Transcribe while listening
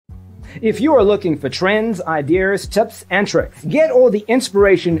If you are looking for trends, ideas, tips, and tricks, get all the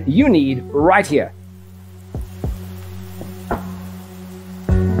inspiration you need right here.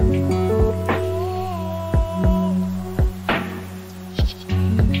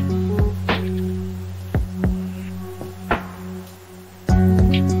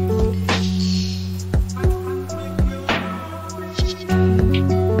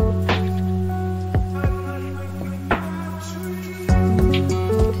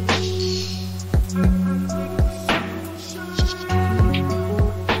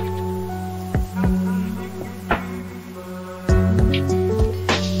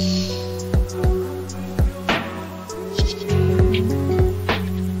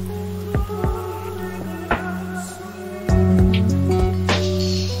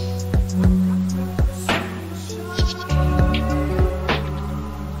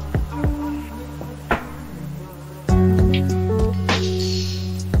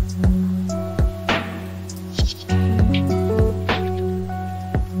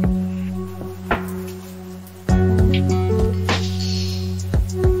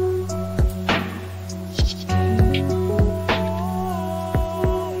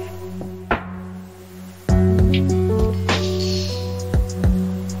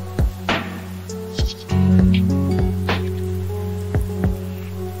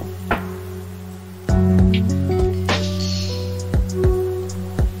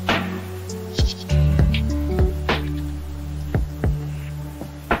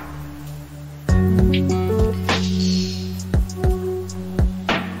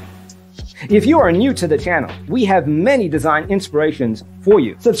 If you are new to the channel, we have many design inspirations for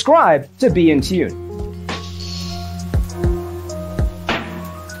you. Subscribe to be in tune.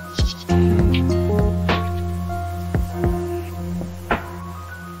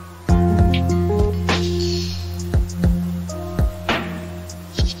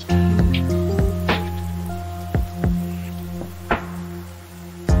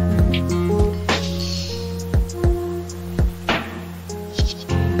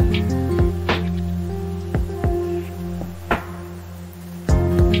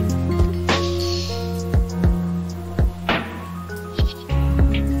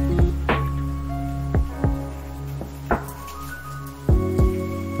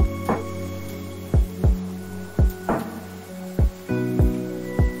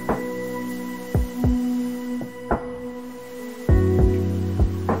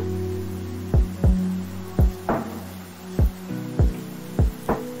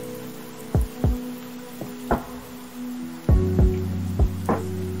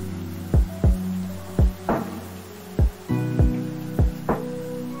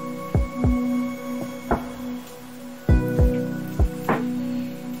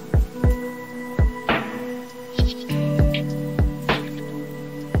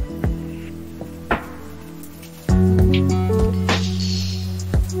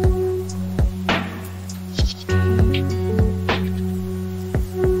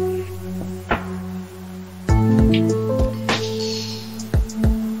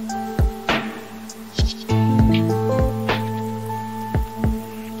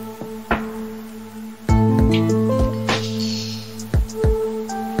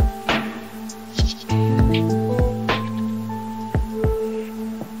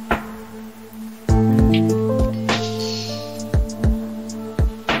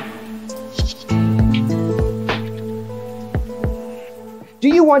 Do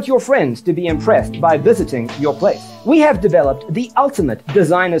you want your friends to be impressed by visiting your place? We have developed the ultimate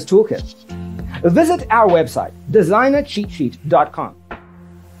designer's toolkit. Visit our website, designercheatsheet.com.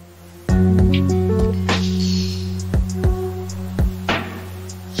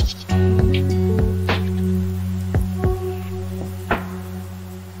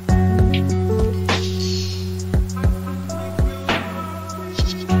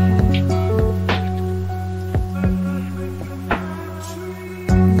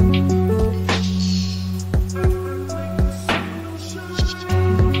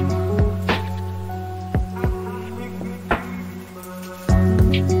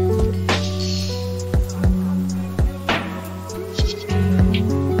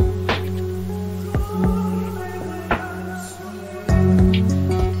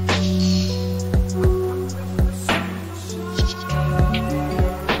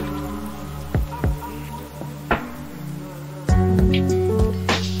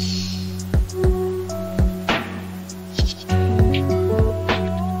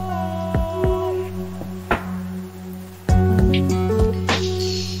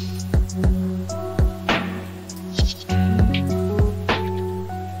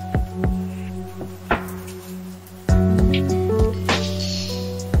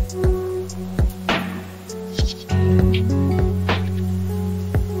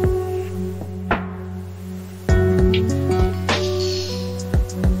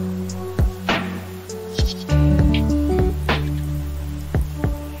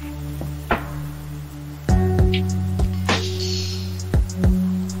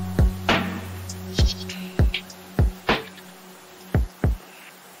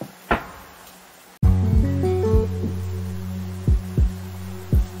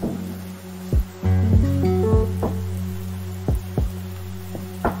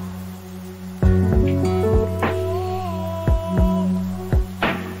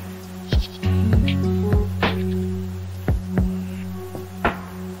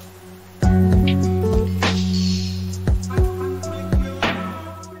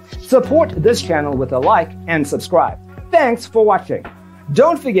 Support this channel with a like and subscribe. Thanks for watching.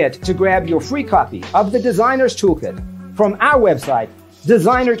 Don't forget to grab your free copy of the Designer's Toolkit from our website,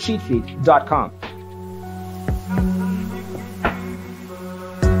 designercheatsheet.com.